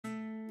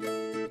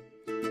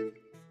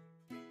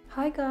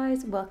Hi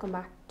guys, welcome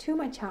back to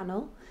my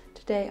channel.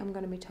 Today I'm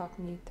going to be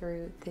talking you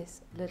through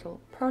this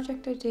little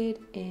project I did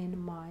in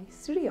my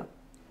studio.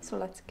 So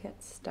let's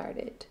get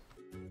started.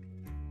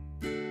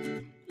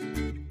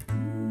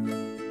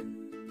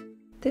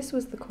 This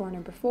was the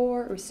corner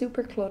before. It was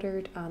super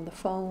cluttered and the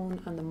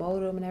phone and the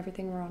modem and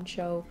everything were on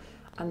show,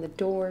 and the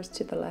doors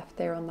to the left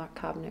there on that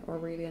cabinet were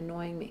really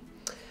annoying me.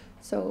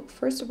 So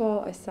first of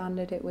all, I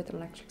sanded it with an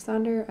electric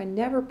sander. I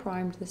never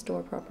primed this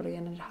door properly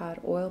and it had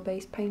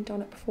oil-based paint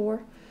on it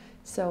before.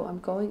 So I'm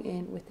going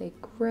in with a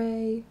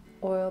grey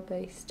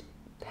oil-based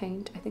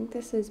paint. I think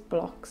this is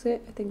Blocks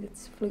It. I think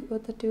it's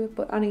Fleetwood that do it,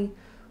 but any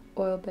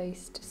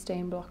oil-based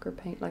stain blocker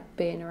paint like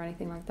Bin or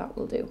anything like that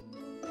will do.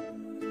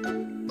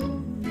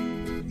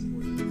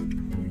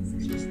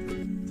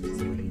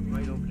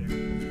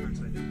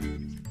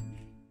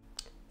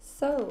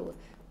 So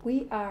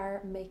we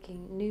are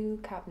making new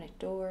cabinet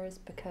doors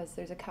because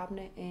there's a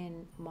cabinet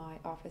in my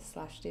office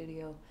 /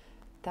 studio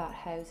that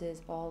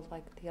houses all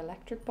like the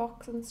electric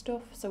box and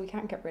stuff, so we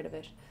can't get rid of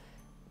it.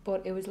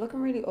 But it was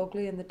looking really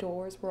ugly and the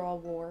doors were all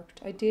warped.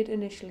 I did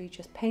initially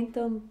just paint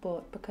them,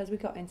 but because we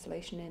got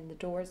insulation in, the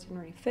doors didn't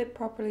really fit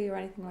properly or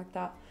anything like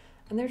that,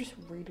 and they're just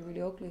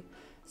really ugly.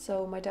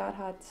 So my dad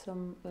had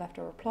some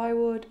leftover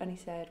plywood and he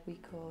said we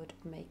could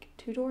make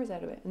 2 doors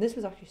out of it, and this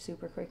was actually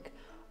super quick.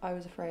 I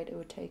was afraid it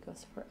would take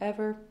us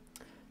forever.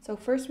 So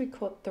first we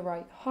cut the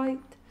right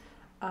height,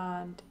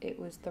 and it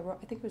was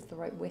I think it was the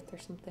right width or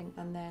something,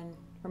 and then,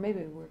 or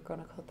maybe we're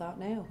gonna cut that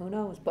now, who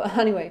knows, but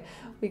anyway,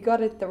 we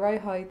got it the right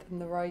height and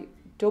the right,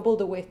 double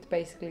the width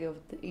basically of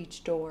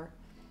each door,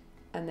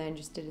 and then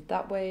just did it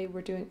that way.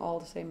 We're doing all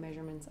the same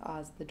measurements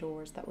as the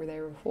doors that were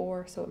there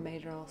before, so it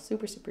made it all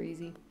super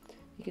easy.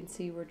 You can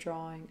see we're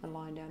drawing a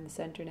line down the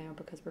center now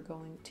because we're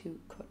going to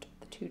cut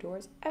the 2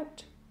 doors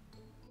out.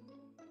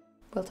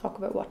 We'll talk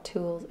about what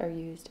tools are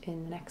used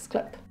in the next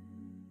clip.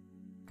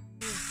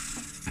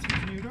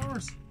 New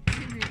doors.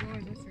 New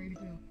doors, that's really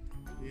cool.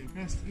 Are you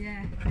impressed?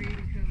 Yeah, really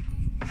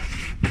cool.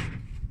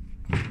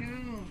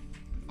 Cool.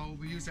 Oh,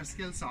 we used our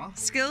skill saw.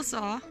 Skill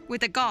saw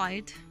with a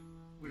guide.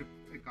 With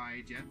a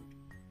guide, yeah.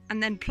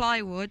 And then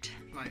plywood.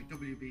 Like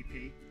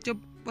WBP.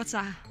 What's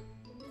that?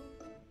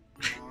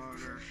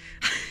 Or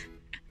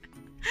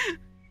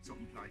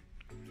something ply.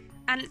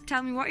 And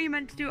tell me, what are you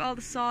meant to do with all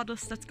the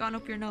sawdust that's gone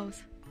up your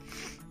nose?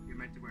 You're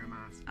meant to wear a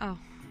mask. Oh,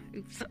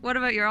 oops. What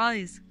about your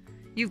eyes?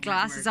 You've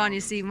glasses on, you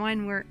see.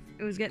 Mine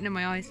it was getting in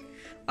my eyes.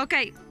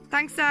 Okay,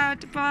 thanks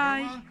Dad,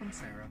 bye. You're welcome,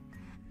 Sarah.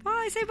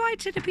 Bye, say bye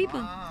to the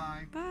people.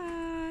 Bye.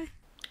 Bye.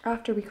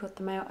 After we cut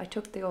them out, I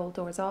took the old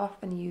doors off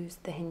and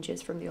used the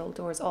hinges from the old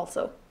doors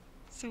also.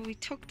 So we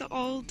took the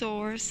old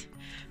doors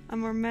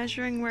and we're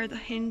measuring where the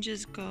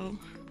hinges go,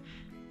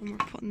 and we're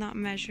putting that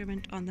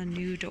measurement on the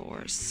new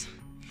doors.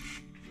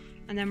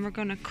 And then we're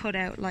gonna cut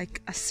out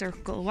like a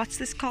circle. What's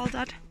this called,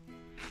 Dad?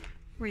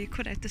 Where you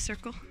cut out the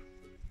circle?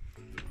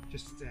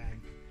 Just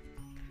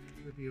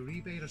maybe a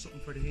rebate or something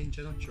for the hinge,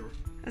 I'm not sure.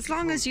 As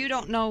long as you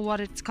don't know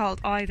what it's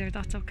called either,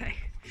 that's okay.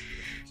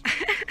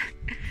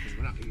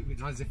 It's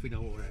not as if we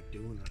know what we're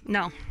doing.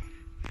 No,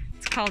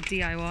 it's called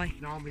DIY.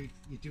 Normally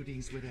you do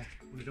these with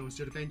one of those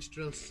sort of bench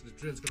drills. The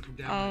drill's going to come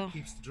down and it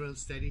keeps the drill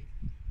steady.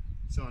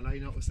 So I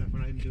noticed that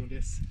when I'm doing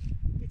this,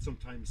 it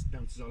sometimes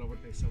bounces all over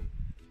the place. So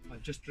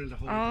I've just drilled a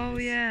hole. Oh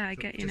yeah, I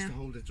get you now. Just to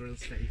hold the drill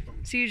steady.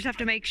 So you just have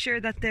to make sure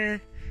that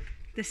the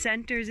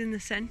centre's in the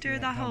centre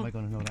of that hole. How am I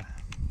going to know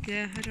that?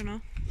 Yeah, I don't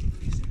know.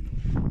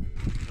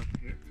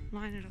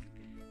 Line it up.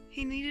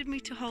 He needed me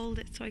to hold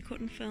it so I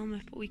couldn't film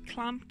it, but we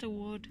clamped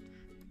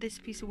this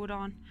piece of wood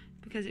on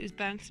because it was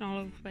bouncing all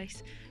over the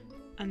place,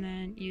 and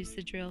then used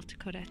the drill to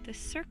cut out this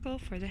circle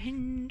for the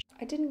hinge.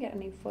 I didn't get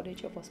any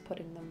footage of us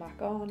putting them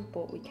back on,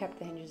 but we kept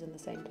the hinges in the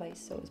same place,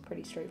 so it was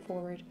pretty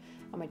straightforward,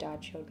 and my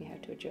dad showed me how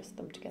to adjust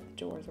them to get the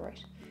doors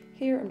right.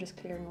 Here I'm just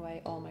clearing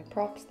away all my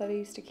props that I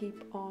used to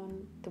keep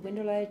on the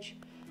window ledge,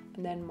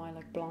 and then my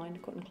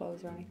blind couldn't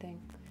close or anything.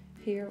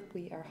 Here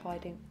we are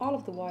hiding all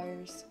of the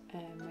wires.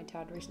 My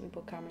dad recently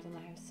put cameras in the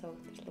house, so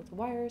there's loads of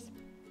wires.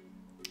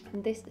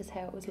 And this is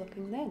how it was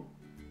looking then.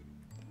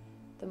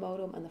 The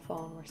modem and the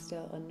phone were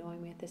still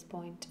annoying me at this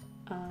point,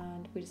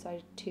 and I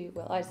decided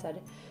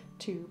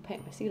to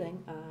paint my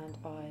ceiling, and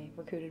I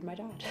recruited my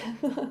dad.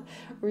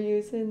 We're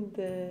using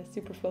the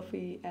super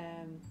fluffy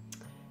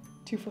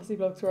 2 Fussy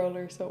Blokes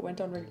roller, so it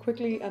went on really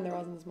quickly and there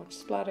wasn't as much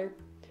splatter.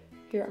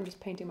 Here I'm just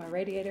painting my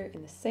radiator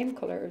in the same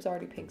colour. It was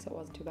already pink, so it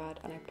wasn't too bad,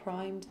 and I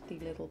primed the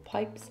little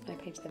pipes and I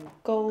painted them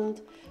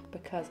gold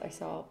because I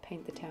saw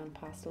Paint the Town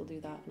Pastel do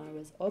that and I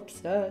was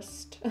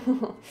obsessed.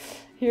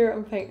 Here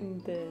I'm painting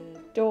the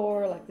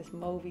door like this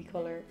mauvey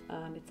colour,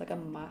 and it's like a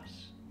matte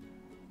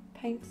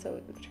paint, so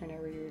it would turn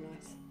out really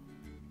nice.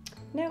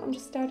 Now I'm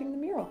just starting the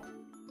mural.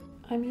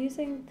 I'm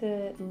using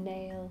the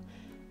nail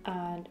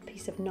and a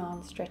piece of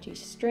non-stretchy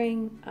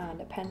string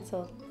and a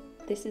pencil.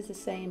 This is the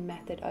same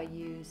method I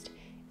used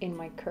in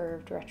my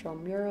curved retro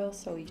mural,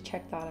 so you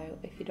check that out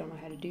if you don't know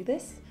how to do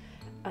this.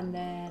 And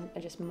then I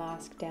just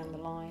mask down the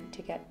line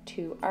to get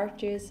 2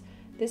 arches.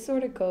 This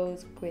sort of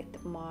goes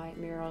with my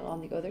mural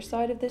on the other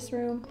side of this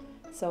room,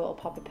 so I'll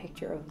pop a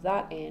picture of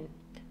that in.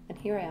 And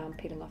here I am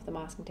peeling off the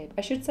masking tape.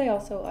 I should say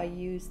also I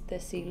used the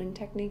sealing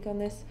technique on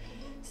this.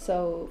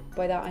 So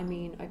by that I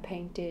mean I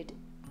painted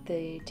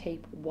the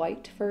tape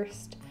white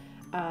first,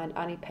 and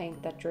any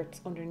paint that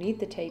drips underneath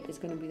the tape is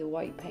going to be the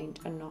white paint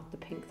and not the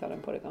pink that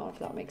I'm putting on, if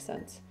that makes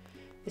sense.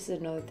 This is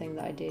another thing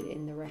that I did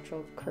in the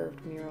retro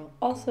curved mural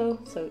also,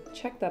 so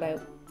check that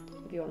out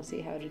if you want to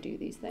see how to do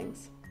these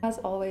things. As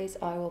always,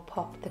 I will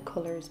pop the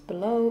colours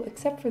below,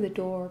 except for the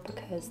door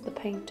because the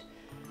paint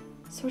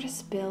sort of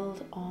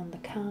spilled on the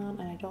can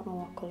and I don't know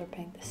what colour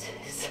paint this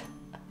is.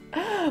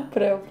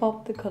 But I will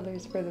pop the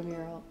colours for the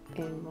mural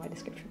in my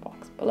description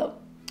box below.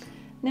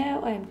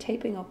 Now I am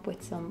taping up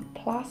with some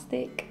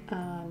plastic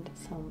and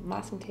some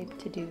masking tape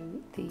to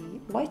do the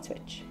light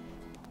switch.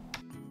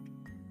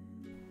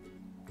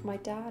 My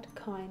dad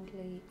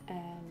kindly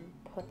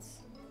puts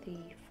the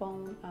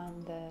phone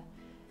and the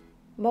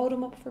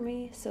modem up for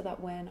me so that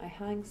when I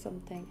hang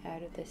something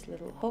out of this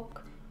little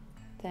hook,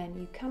 then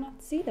you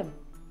cannot see them.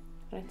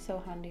 And it's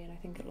so handy, and I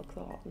think it looks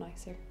a lot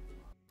nicer.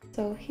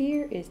 So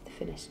here is the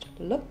finished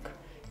look.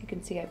 You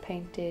can see I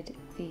painted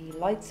the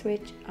light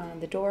switch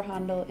and the door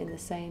handle in the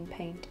same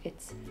paint.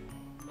 It's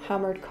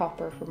hammered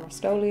copper from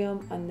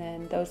Rust-Oleum, and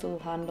then those little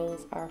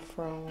handles are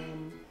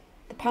from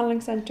the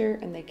paneling centre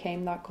and they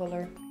came that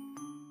colour.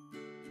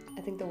 I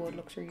think the wood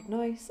looks really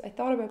nice. I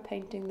thought about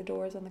painting the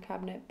doors on the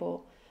cabinet, but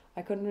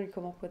I couldn't really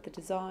come up with the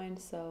design,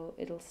 so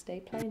it'll stay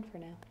plain for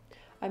now.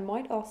 I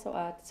might also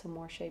add some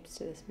more shapes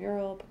to this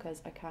mural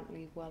because I can't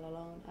leave well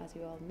alone, as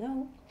you all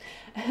know.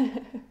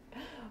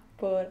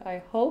 But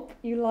I hope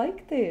you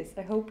like this.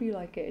 I hope you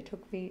like it. It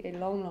took me a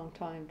long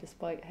time,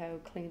 despite how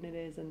clean it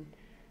is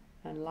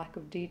and lack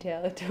of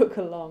detail. It took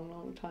a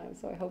long time,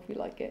 so I hope you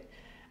like it.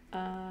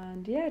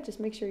 And yeah,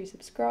 just make sure you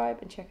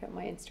subscribe and check out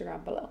my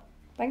Instagram below.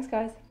 Thanks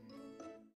guys.